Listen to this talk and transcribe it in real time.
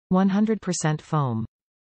100% foam.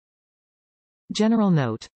 General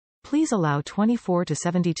note. Please allow 24 to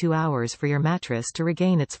 72 hours for your mattress to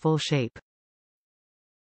regain its full shape.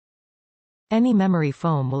 Any memory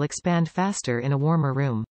foam will expand faster in a warmer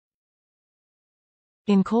room.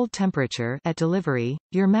 In cold temperature, at delivery,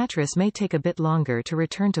 your mattress may take a bit longer to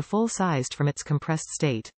return to full-sized from its compressed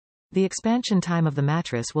state. The expansion time of the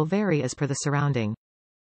mattress will vary as per the surrounding.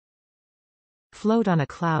 Float on a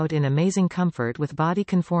cloud in amazing comfort with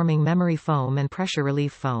body-conforming memory foam and pressure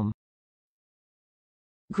relief foam.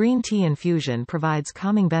 Green tea infusion provides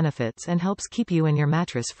calming benefits and helps keep you and your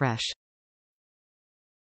mattress fresh.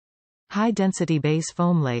 High-density base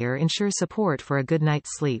foam layer ensures support for a good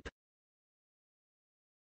night's sleep.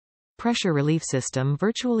 Pressure relief system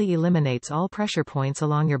virtually eliminates all pressure points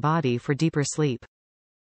along your body for deeper sleep.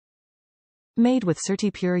 Made with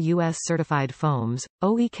CertiPUR-US certified foams,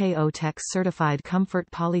 OEKO-TEX certified comfort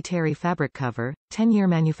poly-terry fabric cover, 10-year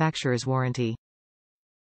manufacturer's warranty.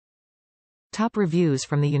 Top reviews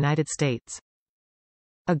from the United States.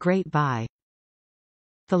 A great buy.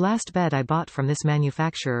 The last bed I bought from this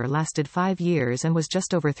manufacturer lasted 5 years and was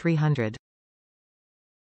just over $300.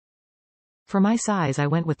 For my size I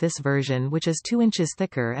went with this version, which is 2 inches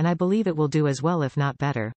thicker, and I believe it will do as well if not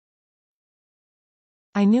better.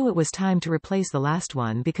 I knew it was time to replace the last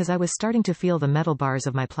one because I was starting to feel the metal bars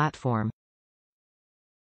of my platform,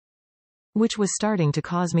 which was starting to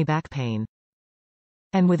cause me back pain.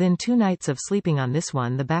 And within 2 nights of sleeping on this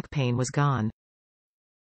one, the back pain was gone.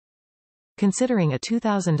 Considering a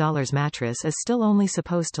 $2,000 mattress is still only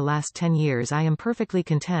supposed to last 10 years, I am perfectly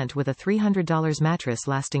content with a $300 mattress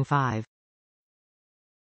lasting 5.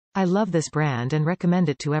 I love this brand and recommend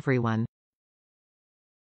it to everyone.